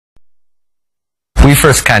We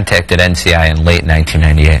first contacted NCI in late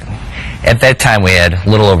 1998. At that time, we had a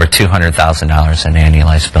little over $200,000 in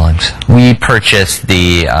annualized billings. We purchased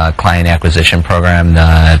the client acquisition program,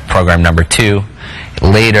 program number 2.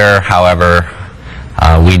 Later, however,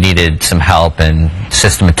 we needed some help in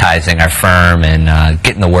systematizing our firm and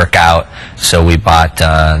getting the work out, so we bought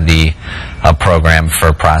the program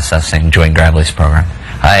for processing, Joint Gravely's program.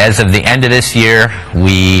 As of the end of this year,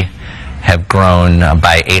 we have grown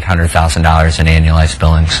by $800,000 in annualized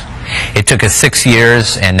billings. It took us 6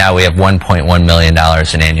 years, and now we have $1.1 million in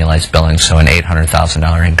annualized billings, so an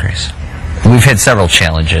 $800,000 increase. We've had several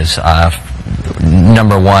challenges.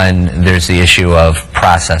 Number one, there's the issue of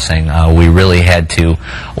processing. We really had to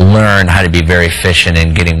learn how to be very efficient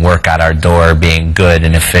in getting work out our door, being good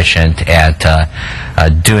and efficient at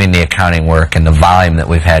doing the accounting work and the volume that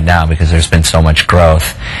we've had now, because there's been so much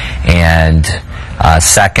growth. And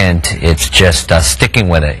second, it's just sticking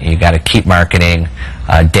with it. You got to keep marketing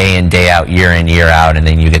day in, day out, year in, year out, and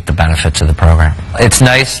then you get the benefits of the program. It's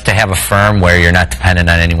nice to have a firm where you're not dependent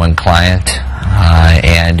on any one client,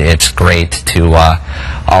 and it's great to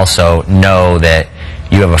also know that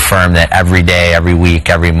you have a firm that every day, every week,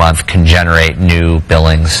 every month can generate new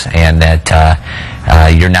billings, and that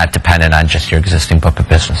you're not dependent on just your existing book of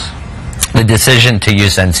business. The decision to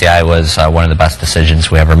use NCI was one of the best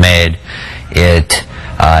decisions we ever made.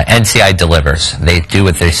 NCI delivers. They do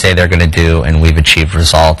what they say they're going to do, and we've achieved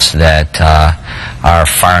results that are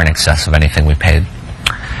far in excess of anything we paid.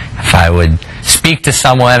 If I would speak to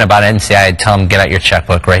someone about NCI, I'd tell them, get out your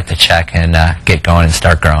checkbook, write the check, and get going and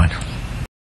start growing.